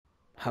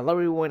Hello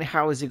everyone,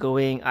 how is it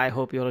going? I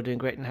hope you all are doing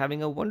great and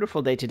having a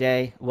wonderful day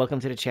today.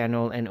 Welcome to the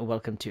channel and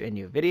welcome to a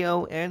new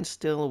video. And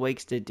Still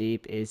Wakes the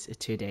Deep is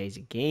today's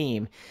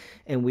game.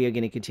 And we are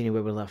going to continue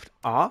where we left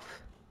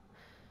off.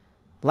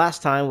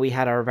 Last time we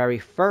had our very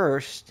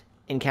first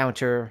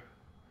encounter,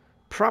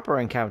 proper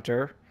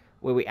encounter,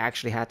 where we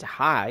actually had to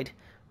hide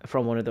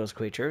from one of those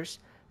creatures.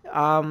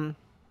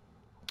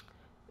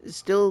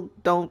 Still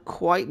don't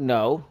quite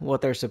know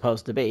what they're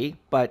supposed to be,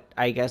 but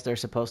I guess they're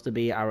supposed to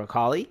be our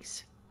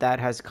colleagues that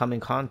has come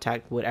in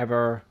contact with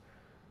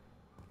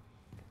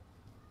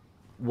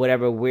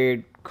whatever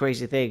weird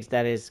crazy things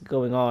that is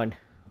going on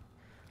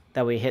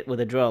that we hit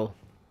with a drill.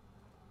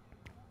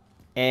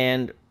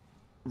 And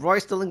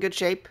Roy's still in good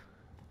shape.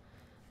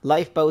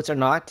 Lifeboats are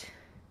not.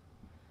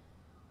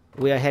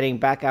 We are heading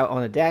back out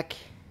on the deck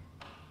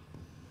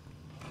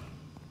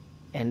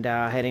and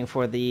heading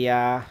for the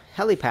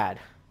helipad,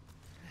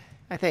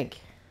 I think.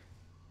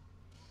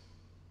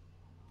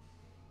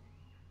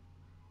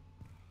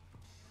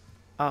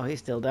 Oh, he's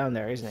still down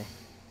there, isn't he?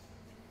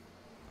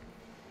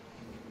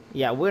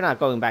 Yeah, we're not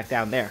going back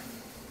down there.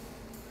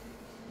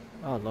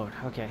 Oh, Lord.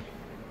 Okay.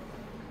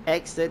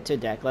 Exit to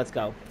deck. Let's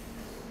go.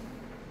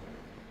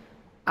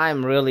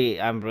 I'm really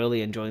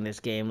enjoying this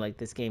game. Like,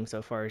 this game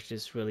so far is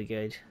just really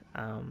good.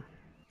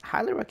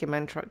 Highly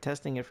recommend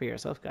testing it for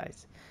yourself,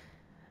 guys.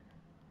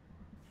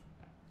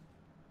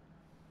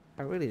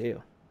 I really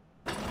do.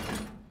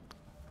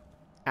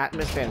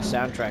 Atmosphere and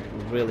soundtrack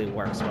really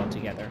works well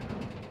together.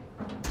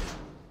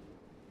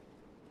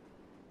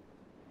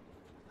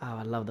 Oh,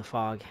 I love the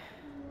fog.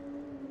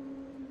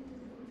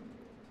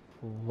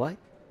 What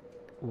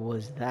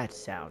was that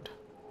sound?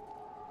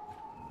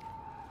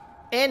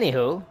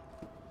 Anywho,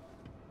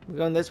 we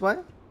going this way?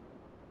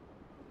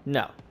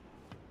 No.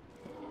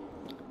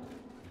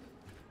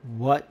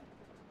 What?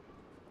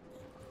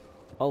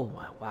 Oh,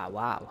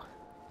 wow.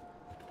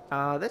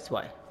 This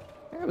way.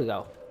 There we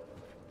go.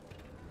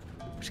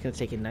 I'm just gonna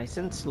take it nice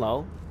and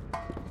slow.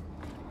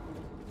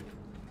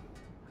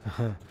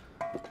 I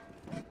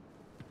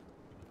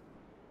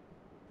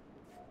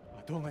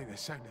don't like the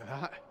sound of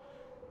that.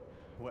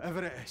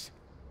 Whatever it is.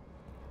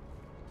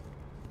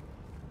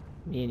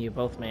 Me and you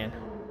both, man.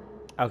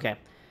 Okay.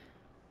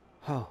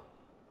 Oh.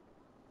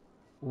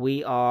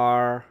 We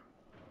are...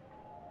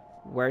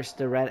 Where's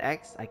the red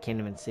X? I can't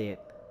even see it.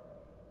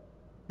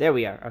 There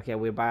we are. Okay,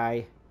 we're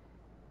by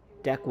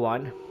deck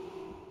 1.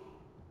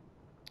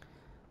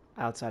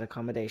 Outside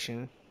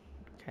accommodation.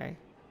 Okay.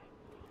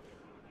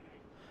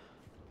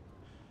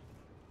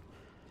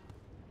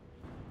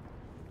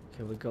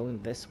 Okay, we're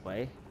going this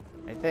way,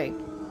 I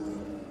think.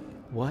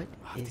 What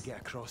I have is... to get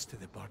across to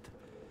the bird.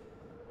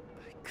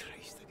 By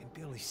Christ, I can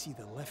barely see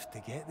the lift to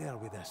get there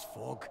with this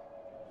fog.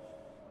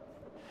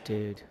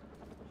 Dude.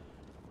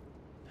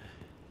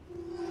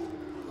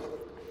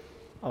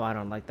 Oh, I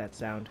don't like that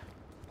sound.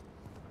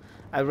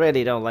 I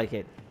really don't like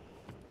it.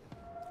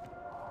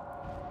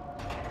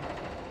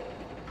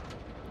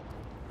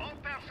 All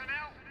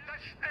personnel,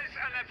 this is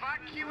an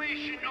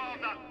evacuation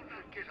order.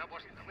 In case I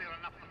wasn't clear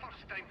enough the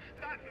first time,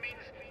 that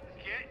means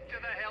get to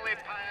the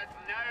helipad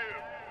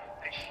now.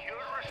 It's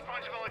your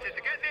responsibility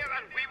to get there,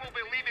 and we will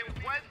be leaving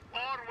with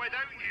or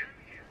without you.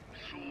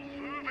 So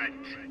move it.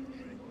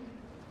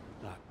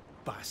 That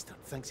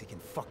bastard thinks he can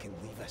fucking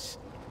leave us.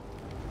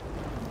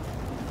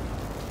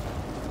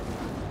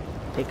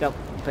 Pick up.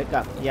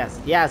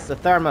 Yes, the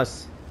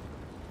thermos.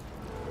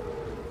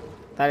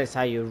 That is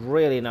how you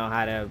really know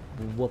how to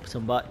whoop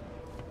some butt.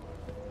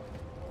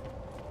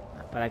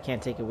 But I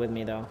can't take it with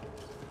me, though.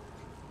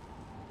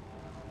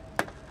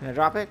 Can I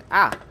drop it?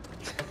 Ah!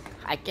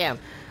 I can.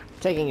 I'm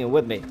taking it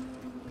with me.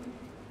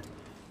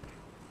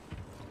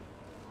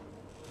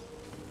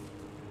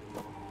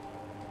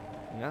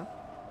 Yeah?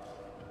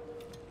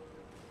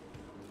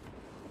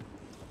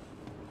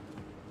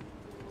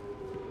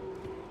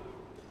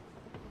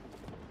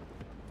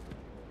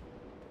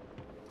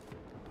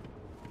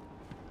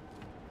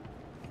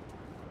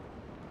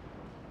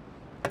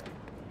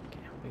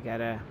 We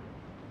gotta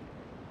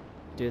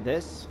do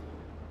this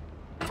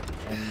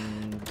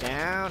and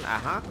down.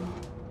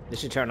 This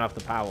should turn off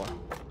the power.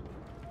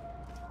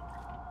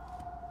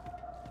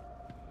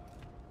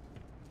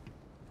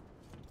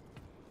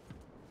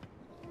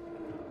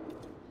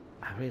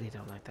 I really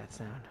don't like that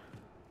sound.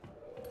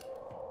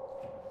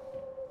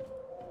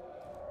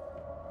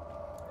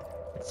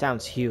 It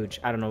sounds huge.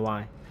 I don't know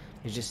why.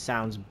 It just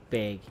sounds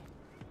big.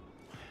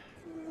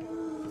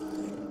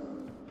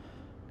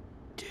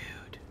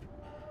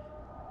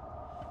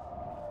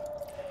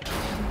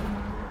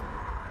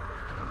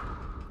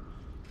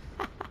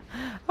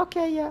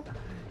 Okay,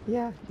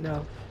 yeah,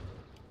 no.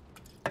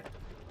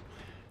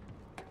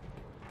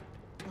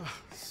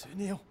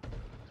 Sunil?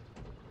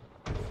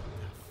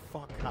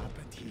 What the fuck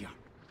happened here?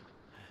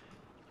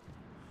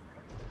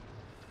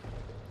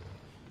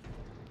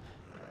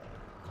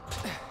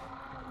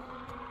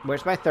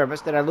 Where's my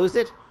thermos? Did I lose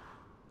it?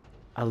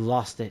 I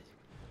lost it.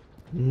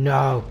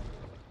 No.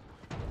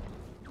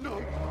 No!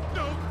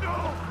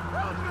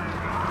 Help me!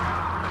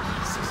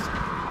 Jesus!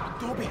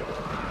 Dobby!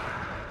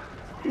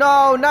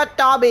 No, not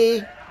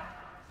Dobby.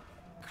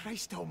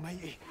 Christ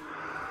almighty.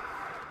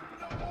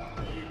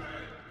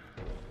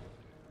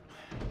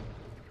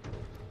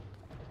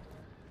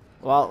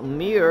 Well,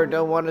 Muir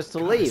don't want us to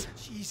leave.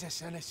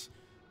 Jesus, Innes.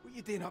 What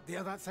you doing up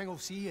there? That thing will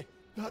see you.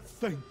 That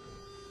thing.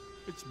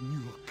 It's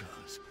Muir,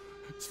 Kaz.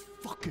 It's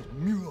fucking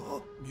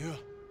Muir. Muir.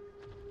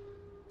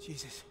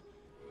 Jesus.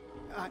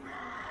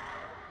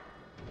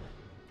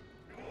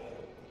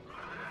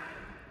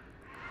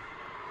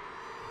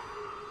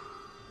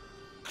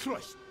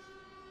 Christ.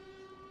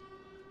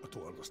 I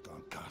don't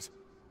understand, Kaz.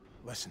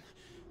 Listen,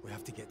 we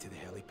have to get to the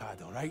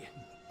helipad, all right?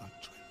 I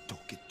tried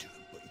talking to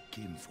him, but he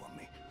came for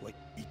me. Like,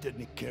 he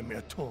didn't care me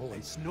at all.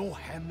 It's no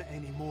him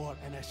anymore,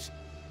 Innes.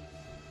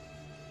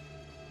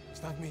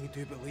 There's nothing we can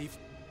do but leave.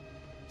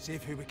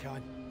 Save who we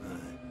can.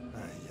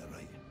 Aye, you're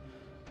right.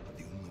 But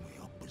the only way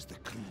up is the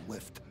crew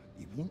lift.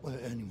 He won't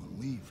let anyone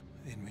leave.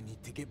 Then we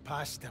need to get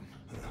past him.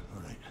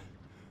 All right.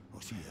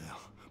 I'll see you there.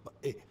 But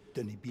hey,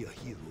 didn't he be a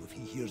hero if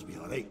he hears me,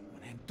 all right?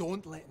 And then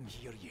don't let him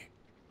hear you.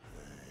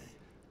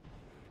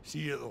 See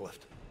you at the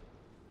lift.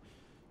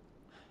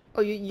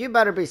 Oh, you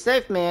better be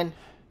safe, man.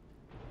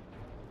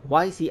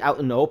 Why is he out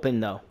in the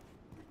open, though?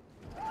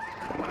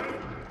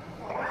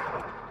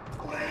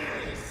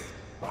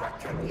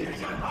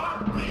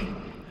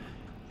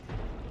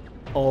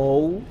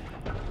 Oh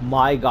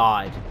my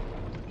god.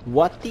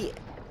 What the...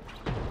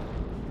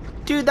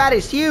 Dude, that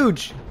is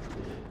huge!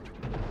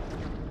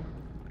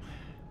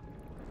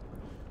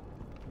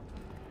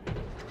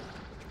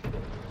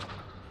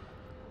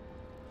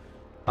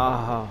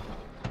 Oh.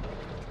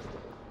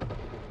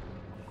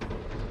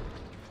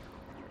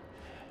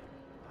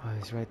 Oh,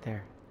 he's right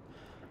there.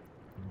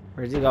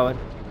 Where's he going?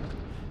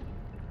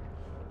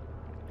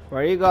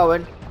 Where are you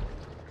going?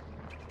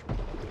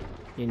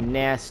 You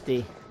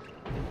nasty.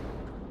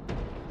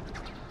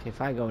 Okay,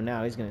 if I go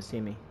now, he's gonna see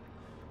me.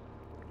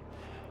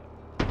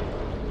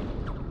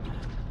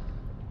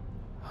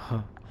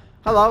 Huh.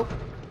 Hello.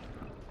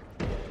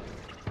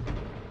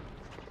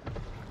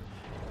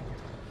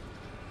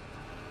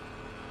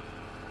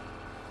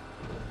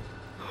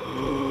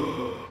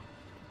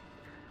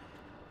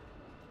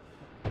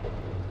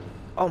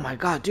 Oh my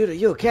god, dude, are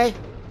you okay?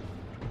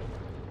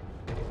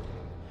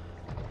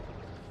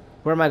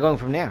 Where am I going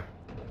from there?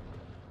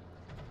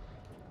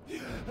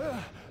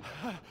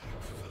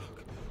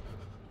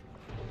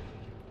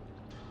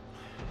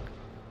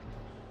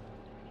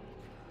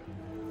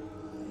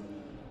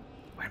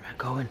 Where am I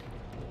going?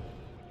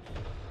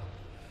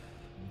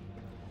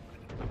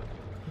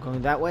 I'm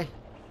going that way?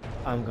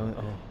 I'm going...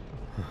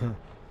 Oh.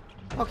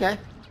 Okay.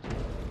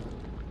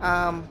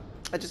 I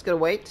just gotta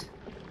wait.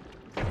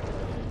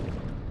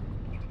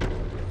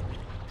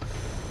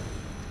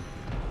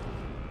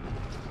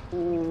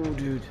 Ooh,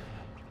 dude.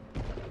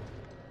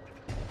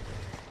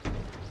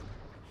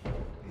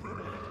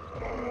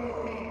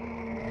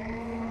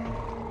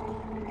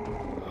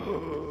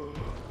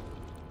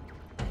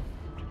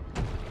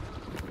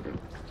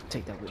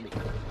 Take that with me.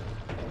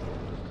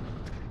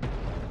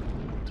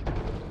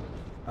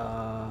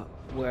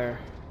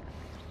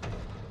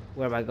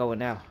 Where am I going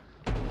now?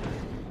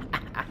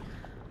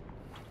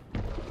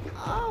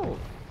 Oh.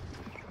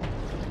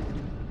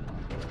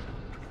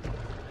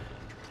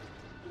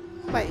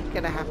 Wait,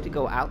 gonna have to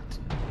go out?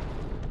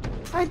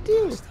 I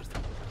do.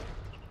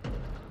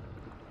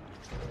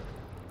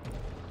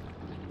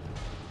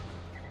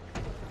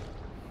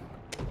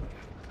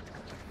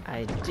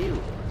 I do.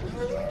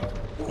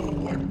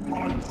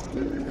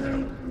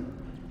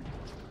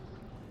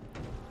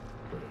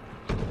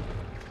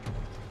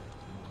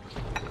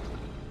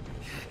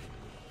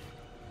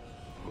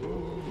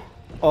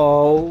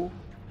 Oh.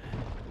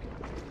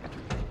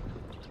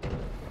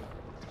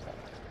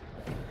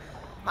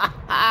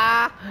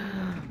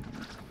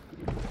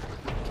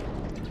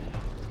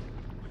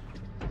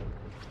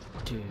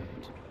 Dude.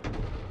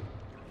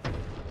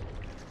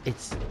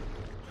 It's...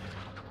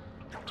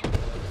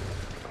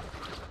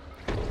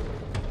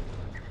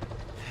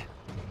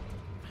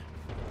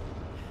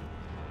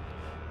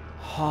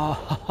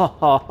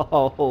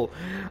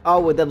 Oh,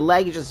 with the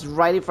leg just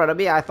right in front of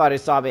me. I thought he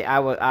saw me. I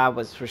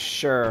was for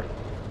sure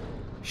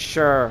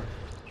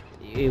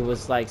he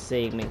was like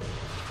seeing me.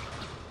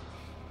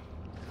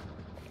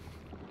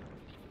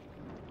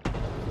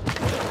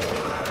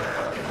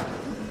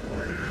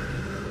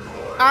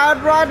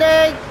 I'm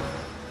running.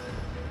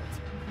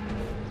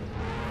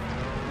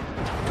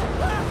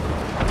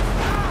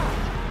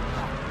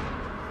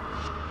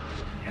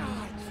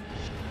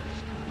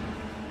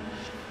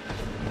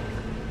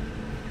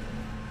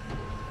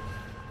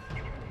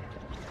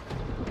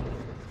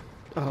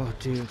 Oh,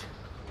 dude.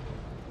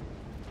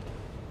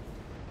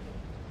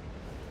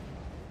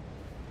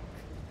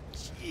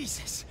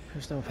 Jesus.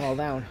 Just don't fall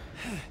down.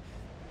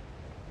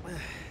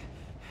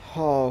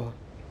 Oh.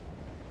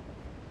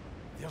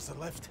 There's the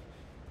lift.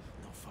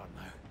 Not far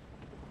now.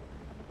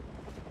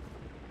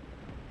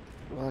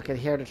 Well, I can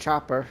hear the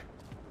chopper.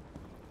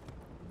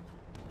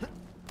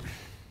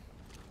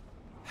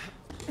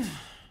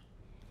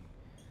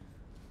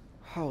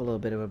 Oh, a little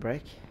bit of a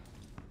break.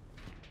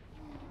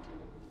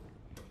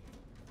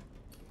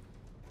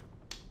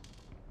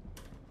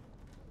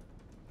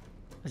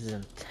 This is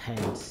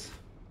intense.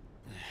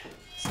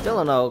 Still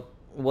don't know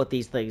what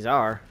these things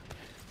are.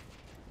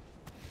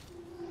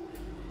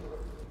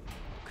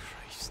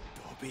 Christ,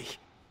 Dobby.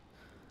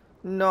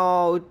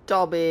 No,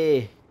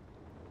 Dobby!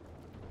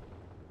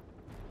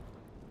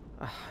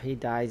 Ah, he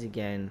dies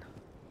again.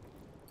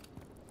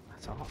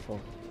 That's awful.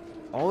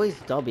 Always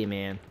Dobby,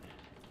 man.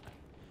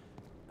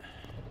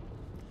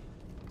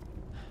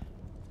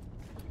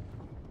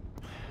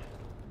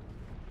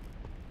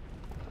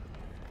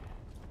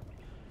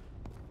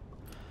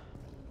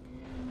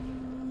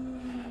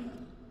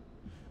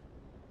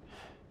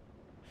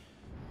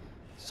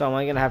 So am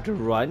I gonna have to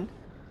run?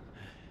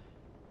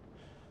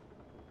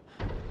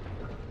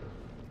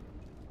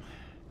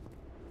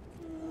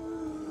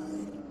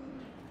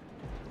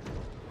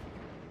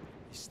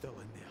 He's still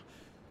in there.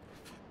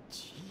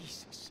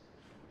 Jesus.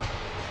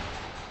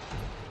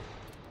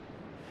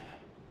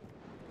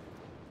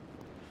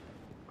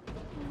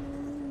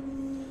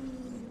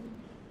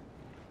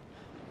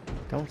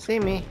 Don't see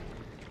me.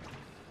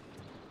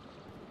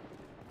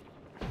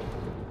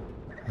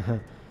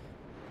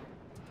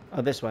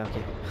 Oh, this way,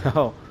 okay.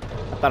 Oh,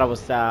 I thought I was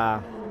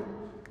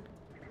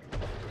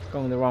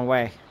going the wrong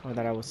way, or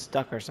that I was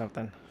stuck or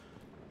something.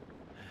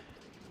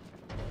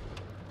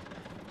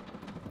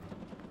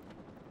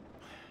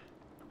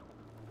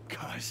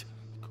 Guys.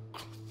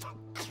 Thank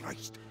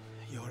Christ.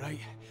 You alright?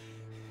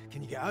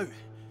 Can you get out?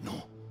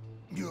 No.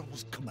 Muir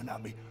was coming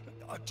at me.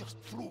 I just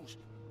froze.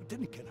 I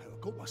didn't ken how I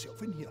got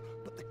myself in here,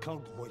 but the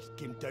cargo hoist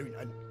came down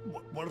and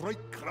we're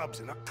right crabs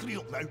in a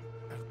creel now.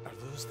 Are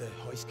those the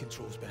hoist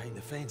controls behind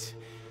the fence?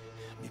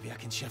 Maybe I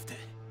can shift it.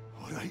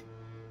 All right.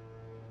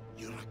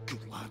 You're a good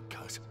lad,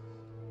 Kaz.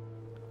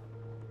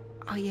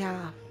 Oh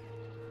yeah.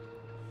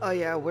 Oh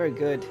yeah, we're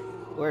good.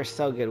 We're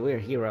so good. We're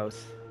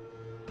heroes.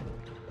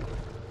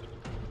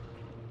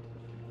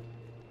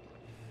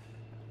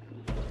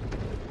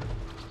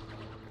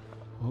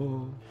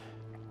 Oh.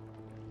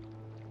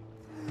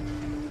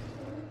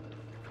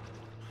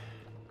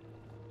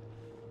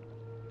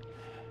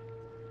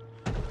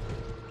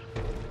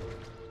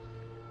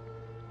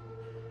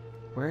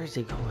 Where is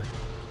he going?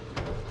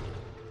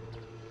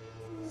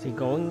 Is he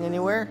going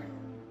anywhere?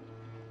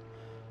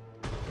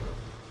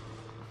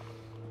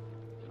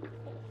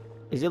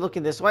 Is he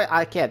looking this way?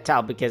 I can't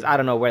tell because I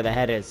don't know where the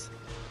head is.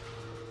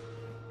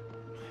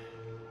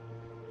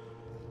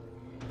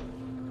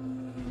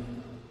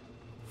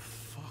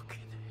 Fucking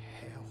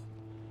hell.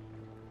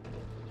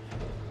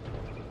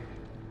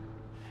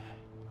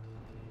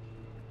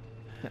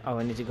 Oh,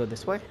 I need to go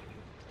this way?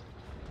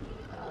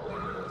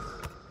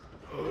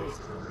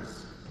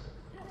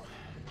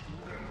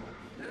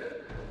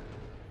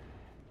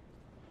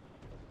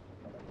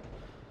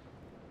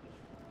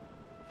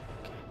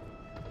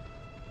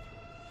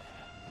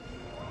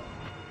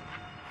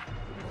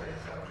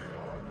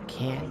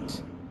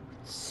 Can't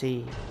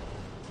see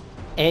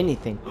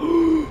anything.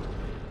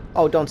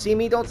 Oh, don't see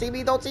me, don't see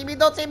me, don't see me,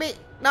 don't see me!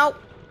 No!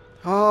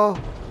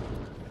 Oh.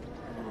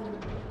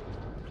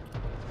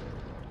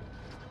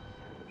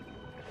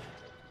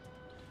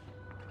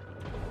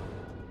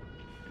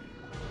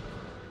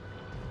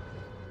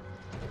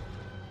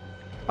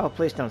 Oh,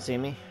 please don't see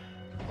me.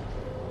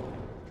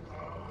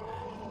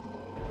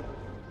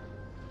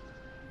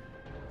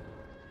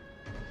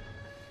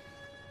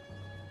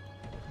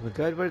 We're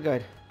good, we're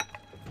good.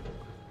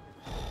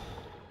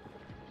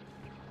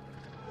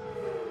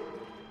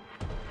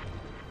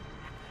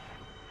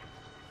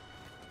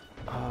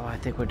 Oh, I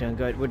think we're doing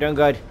good. We're doing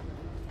good.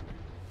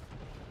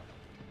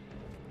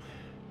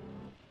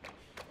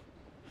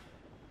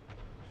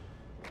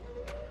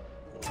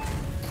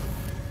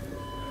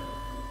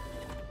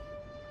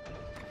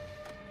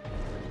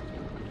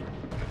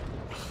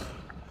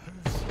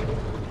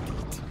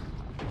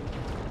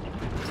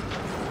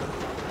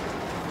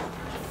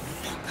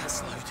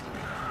 That's loud.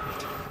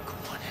 Go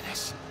on,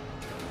 Ennis.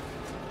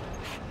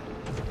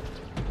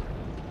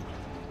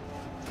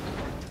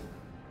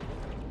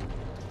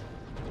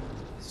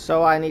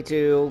 So I need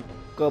to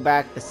go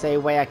back the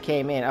same way I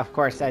came in. Of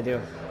course I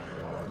do.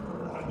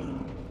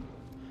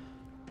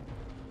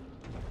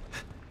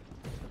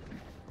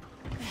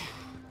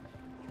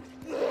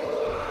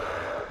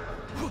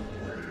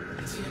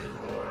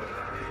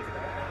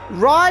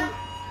 Run!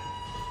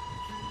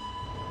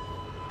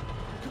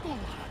 Come on,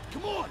 lad.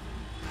 Come on.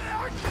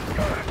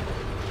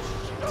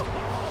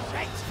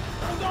 Shit.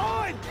 Hold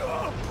on.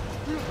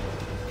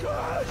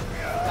 God.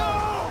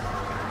 No.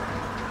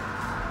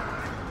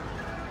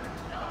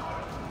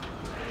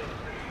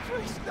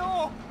 Christ,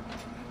 no.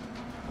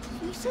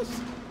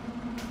 Jesus.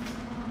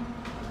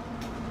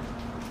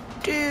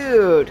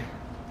 Dude!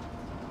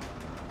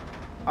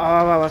 Oh,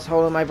 I was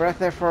holding my breath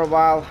there for a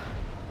while.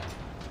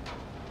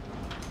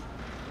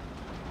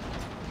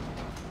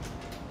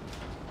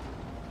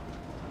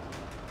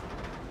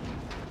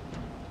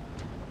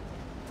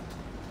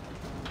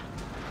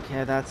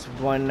 Yeah, that's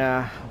one,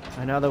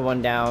 another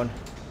one down.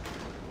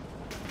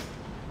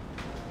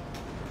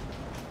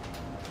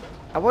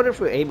 I wonder if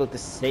we're able to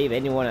save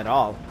anyone at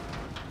all.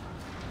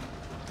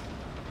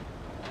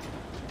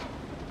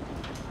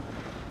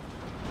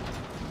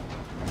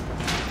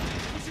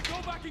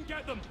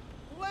 them!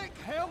 Like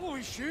hell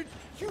we should.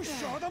 You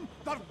saw them.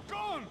 They're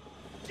gone.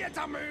 Get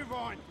a move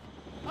on.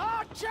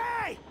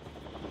 Archie!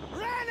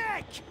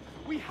 Rennick!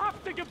 We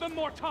have to give them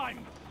more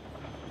time!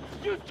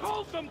 You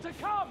told them to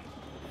come!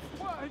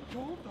 What I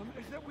told them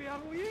is that we are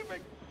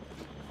leaving.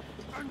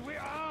 And we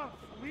are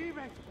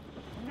leaving.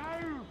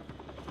 Now.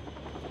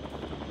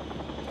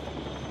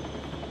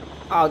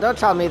 Oh, don't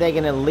tell me they're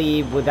gonna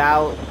leave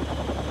without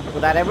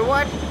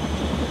everyone?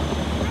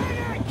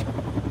 Rennick!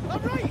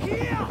 I'm right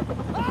here!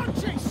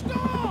 Archie,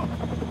 stop!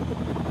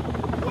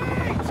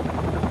 Wait!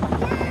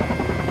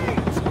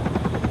 Wait!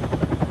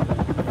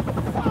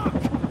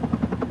 Fuck!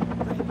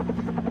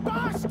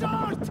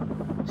 Bastard!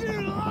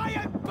 You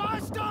lying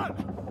bastard!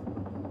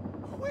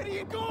 Where are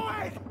you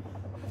going?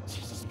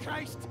 Jesus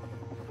Christ!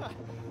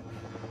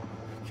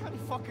 Can't he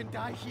fucking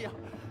die here?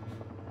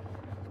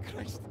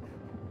 Christ.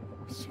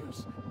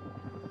 Zeus.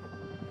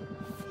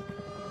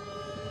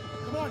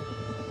 Come on!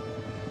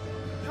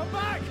 Come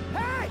back!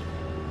 Hey!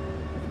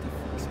 What the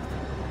fuck's it?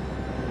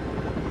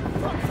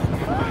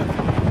 Fuck!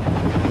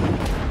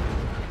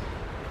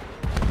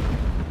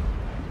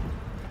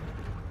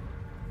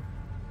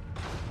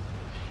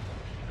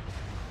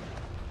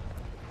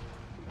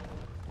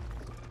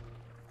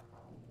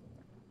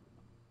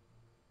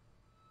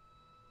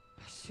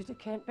 Should have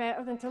kent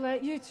better than to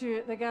let you two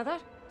out together.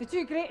 The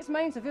two greatest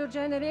minds of your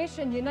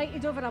generation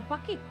united over a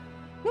bucket.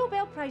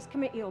 Nobel Prize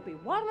committee will be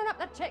warming up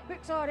their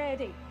checkbooks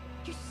already.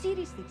 You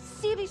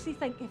seriously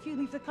think if you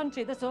leave the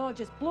country this will all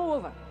just blow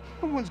over?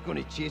 No one's going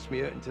to chase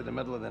me out into the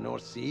middle of the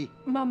North Sea.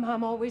 My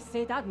mum always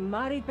said I'd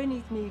married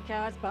beneath me,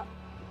 Kaz, but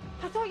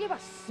I thought you were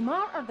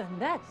smarter than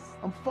this.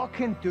 I'm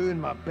fucking doing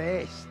my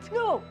best.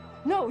 No,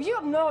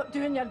 you're not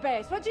doing your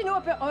best. What do you know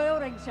about oil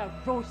rigs, you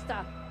roaster?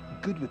 I'm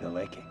good with the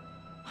lecking.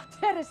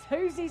 Terrace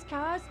houses,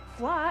 Kaz,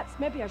 flats,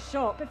 maybe a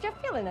shop, if you're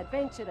feeling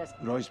adventurous.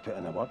 Roy's put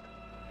in a word.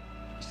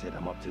 He said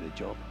I'm up to the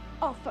job.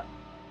 Oh,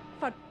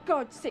 for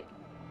God's sake.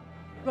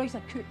 Roy's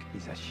a cook.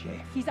 He's a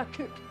chef. He's a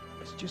cook.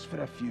 It's just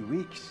for a few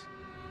weeks.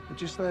 We'll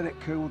just let it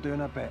cool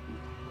down a bit.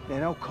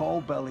 Then I'll call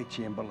Billy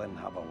Chamberlain and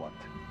have a word.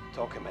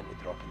 Talk him into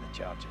dropping the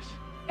charges.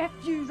 If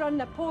you run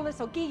the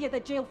police, I'll give you the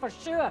jail for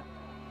sure.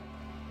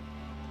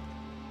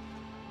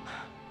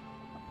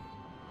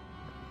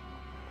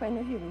 When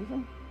are you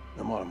leaving?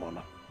 Tomorrow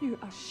morning. You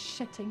are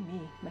shitting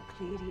me,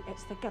 McCleary.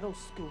 It's the girls'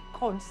 school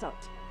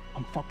concert.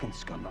 I'm fucking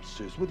scunner,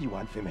 Suze. What do you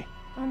want from me?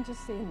 I'm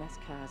just saying this,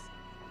 Kaz.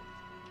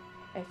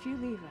 If you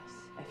leave us,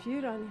 if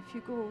you run, if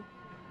you go,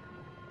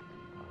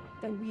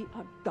 then we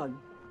are done.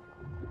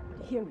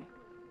 You hear me?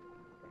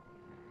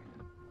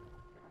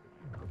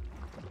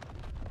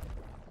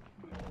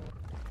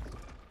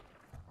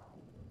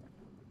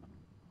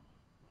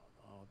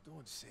 Oh,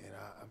 don't say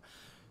that.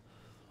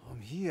 I'm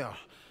here.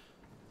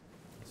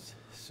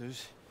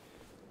 Suze.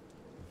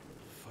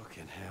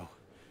 Fucking hell.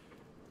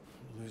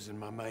 I'm losing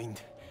my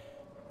mind.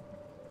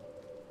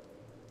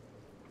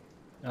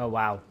 Oh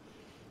wow.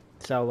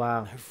 So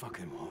How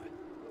fucking what?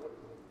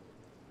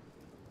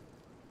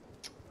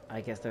 I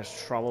guess there's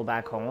trouble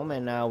back home,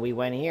 and we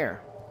went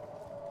here,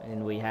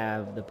 and we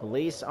have the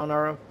police on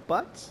our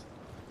butts,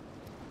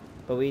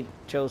 but we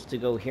chose to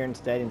go here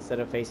instead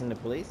of facing the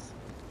police.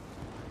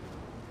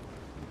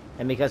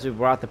 And because we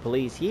brought the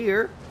police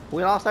here,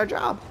 we lost our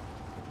job.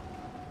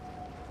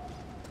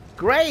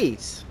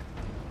 Great!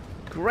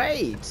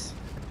 Great!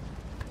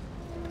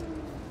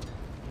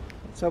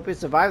 Let's hope we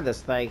survive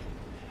this thing.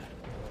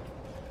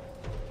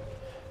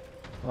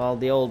 Well,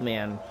 the old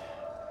man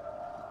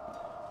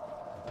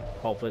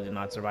hopefully did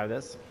not survive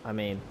this. I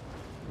mean,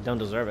 don't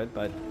deserve it,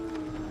 but...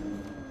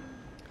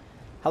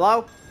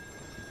 Hello?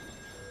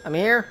 I'm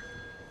here.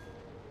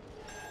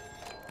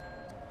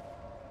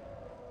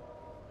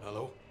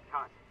 Hello?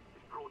 Kaz,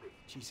 it's Brody.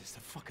 Jesus, the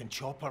fucking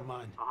chopper,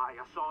 man. Aye,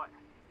 I saw it.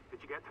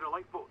 Did you get to the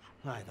lifeboats?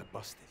 Aye, they're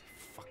busted.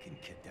 Fucking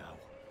kidal.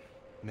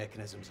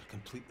 Mechanisms are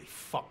completely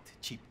fucked,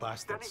 cheap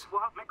bastards. Denny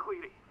flat,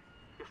 McCleary.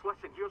 Just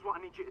listen, here's what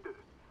I need you to do.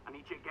 I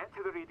need you to get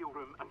to the radio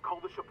room and call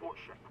the support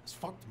ship. It's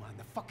fucked, man.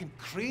 The fucking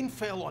crane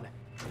fell on it.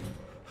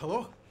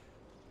 Hello?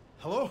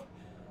 Hello?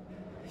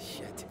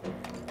 Shit.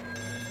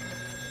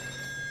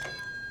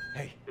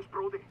 Hey. It's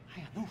Brody. I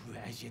know who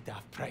it is, you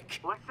daft prick.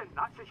 Listen,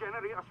 that's the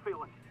generator's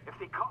failing. If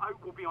they cut out,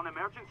 we'll be on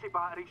emergency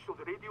batteries so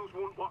the radios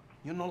won't work.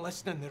 You're not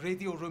listening. The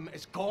radio room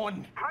is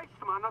gone. Christ,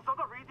 man, there's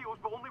other radios,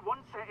 but only one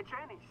set of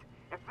Jennies.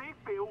 If they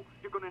fail,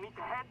 you're going to need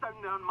to head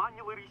down there and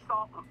manually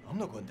restart them. I'm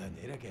not going down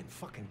there again.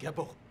 Fucking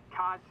gibble.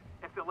 Kaz,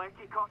 if the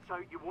lecky cuts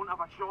out, you won't have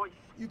a choice.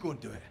 You go and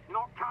do it.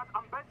 No, Kaz,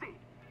 I'm busy.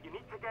 You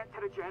need to get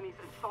to the Jennies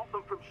and stop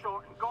them from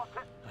shorting. Got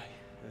it?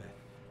 Aye.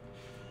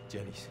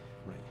 Jenny's.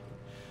 Right.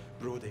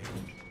 Brody.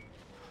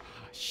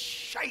 Ah,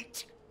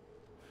 shite!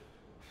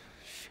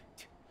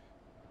 Shit.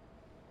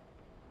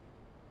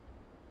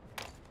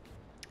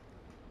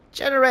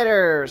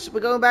 Generators!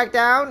 We're going back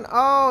down?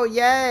 Oh,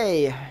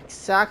 yay!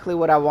 Exactly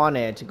what I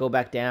wanted, to go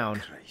back down.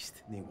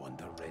 Christ, no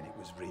wonder Rennick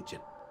was raging.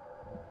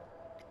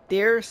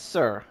 Dear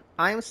sir,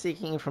 I am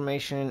seeking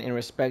information in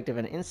respect of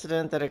an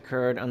incident that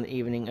occurred on the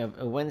evening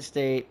of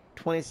Wednesday,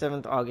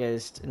 27th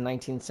August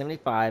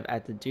 1975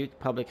 at the Duke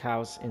Public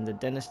House in the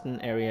Denniston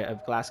area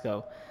of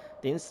Glasgow.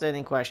 The incident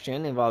in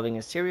question, involving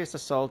a serious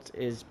assault,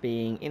 is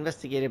being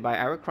investigated by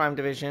our crime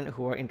division,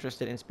 who are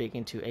interested in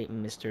speaking to a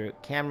Mr.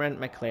 Cameron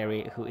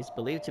McClary, who is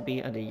believed to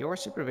be under your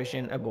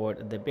supervision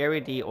aboard the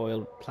Barry D.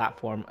 Oil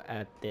platform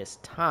at this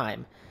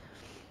time.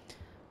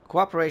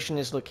 Cooperation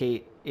is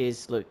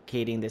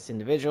locating this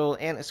individual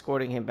and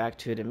escorting him back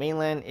to the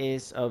mainland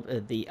is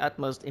of the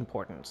utmost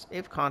importance.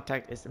 If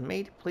contact is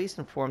made, please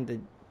inform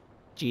the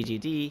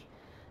GGD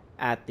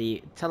at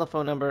the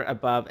telephone number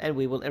above and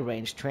we will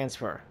arrange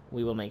transfer.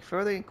 We will make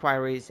further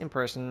inquiries in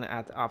person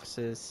at the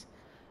offices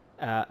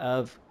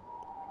of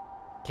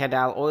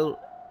Cadal Oil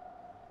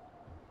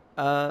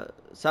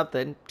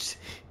something.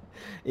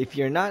 If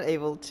you're not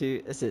able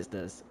to assist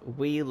us,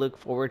 we look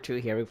forward to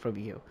hearing from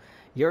you.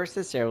 Yours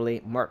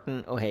sincerely,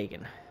 Martin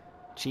O'Hagan,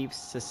 Chief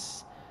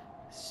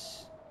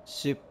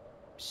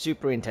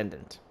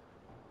Superintendent.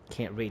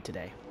 Can't read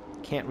today.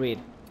 Can't read.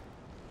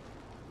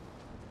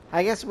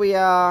 I guess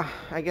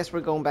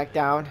we're going back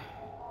down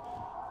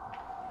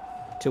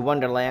to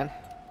Wonderland,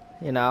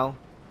 you know.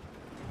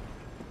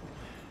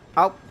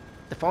 Oh,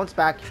 the phone's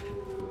back.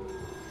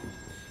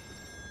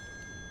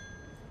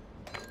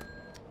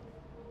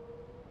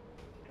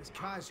 It's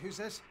Kaz. Who's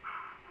this?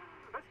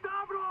 It's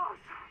Davros!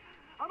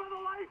 I'm on the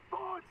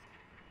lifeboat!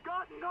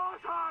 God knows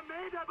how I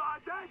made it, but I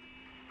did!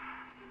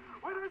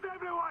 Where is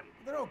everyone?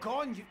 They're all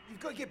gone. You've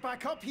got to get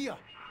back up here.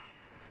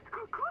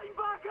 Climb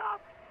back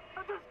up!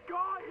 I just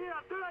got here!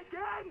 Do it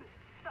again!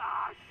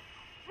 Ah,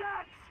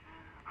 shit!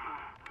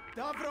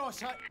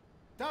 Davros,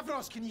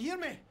 Davros, can you hear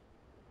me?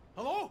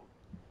 Hello?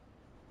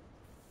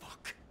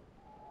 Fuck.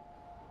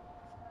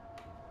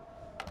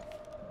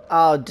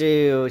 Oh,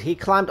 dude, he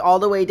climbed all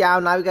the way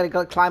down. Now we gotta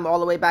go climb all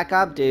the way back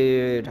up,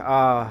 dude.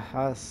 Oh,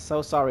 I'm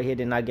so sorry he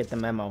did not get the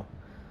memo.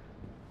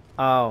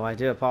 Oh, I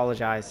do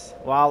apologize.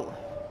 Well,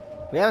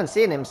 we haven't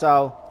seen him,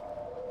 so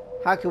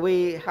how can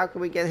we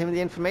get him the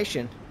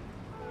information?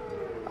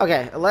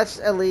 Okay, let's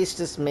at least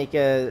just make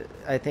a.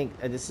 I think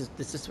this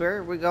is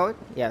where we're going.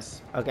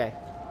 Yes. Okay.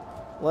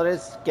 Let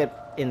us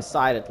get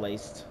inside at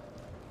least.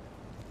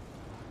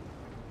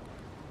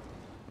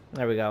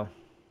 There we go.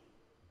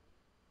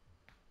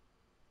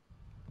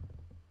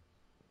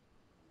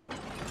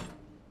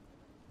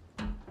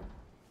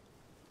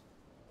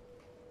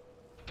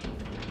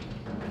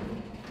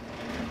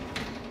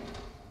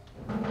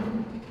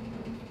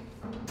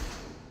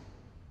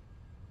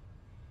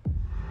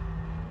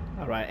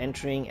 Alright,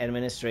 entering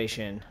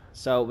administration.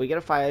 So we gotta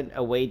find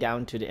a way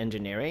down to the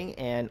engineering,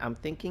 and I'm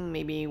thinking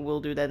maybe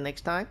we'll do that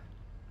next time.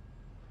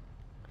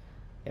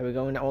 Yeah, we're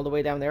going all the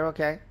way down there,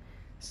 okay.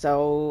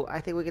 So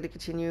I think we're gonna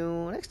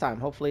continue next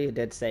time. Hopefully a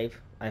dead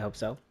save. I hope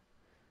so.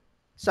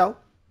 So,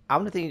 I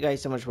want to thank you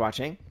guys so much for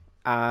watching.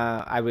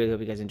 I really hope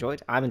you guys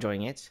enjoyed. I'm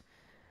enjoying it.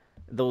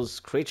 Those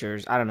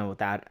creatures, I don't know what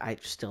that. I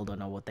still don't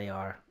know what they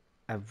are.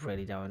 I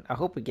really don't. I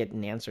hope we get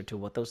an answer to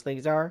what those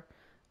things are.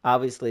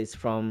 Obviously, it's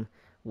from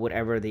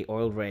whatever the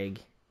oil rig,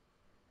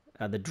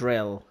 the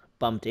drill,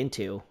 bumped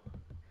into.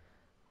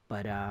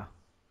 But I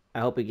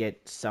hope we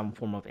get some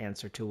form of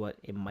answer to what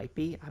it might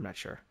be. I'm not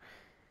sure.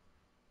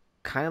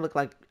 Kind of look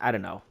like, I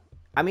don't know.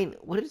 I mean,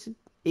 what is it?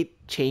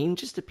 It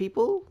changes to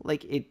people?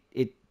 Like,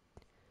 it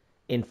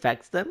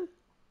infects them?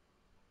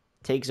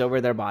 Takes over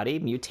their body?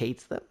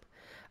 Mutates them?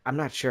 I'm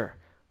not sure.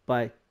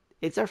 But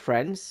it's our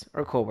friends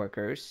or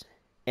coworkers,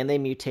 and they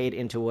mutate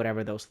into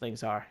whatever those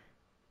things are.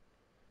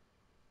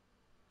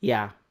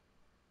 Yeah,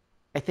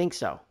 I think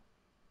so.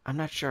 I'm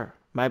not sure.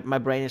 My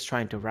brain is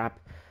trying to wrap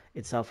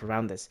itself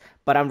around this.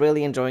 But I'm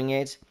really enjoying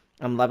it.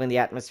 I'm loving the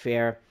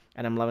atmosphere,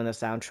 and I'm loving the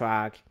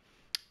soundtrack.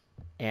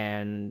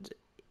 And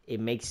it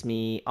makes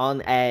me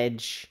on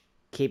edge,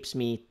 keeps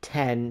me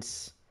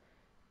tense,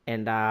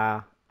 and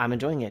I'm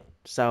enjoying it.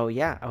 So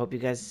yeah, I hope you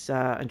guys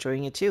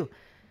enjoying it too.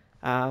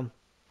 But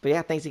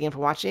yeah, thanks again for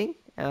watching.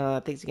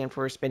 Thanks again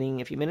for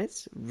spending a few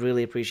minutes.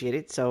 Really appreciate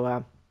it.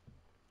 So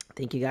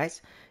thank you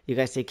guys. You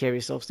guys take care of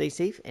yourself, stay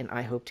safe, and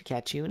I hope to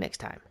catch you next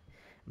time.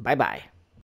 Bye bye.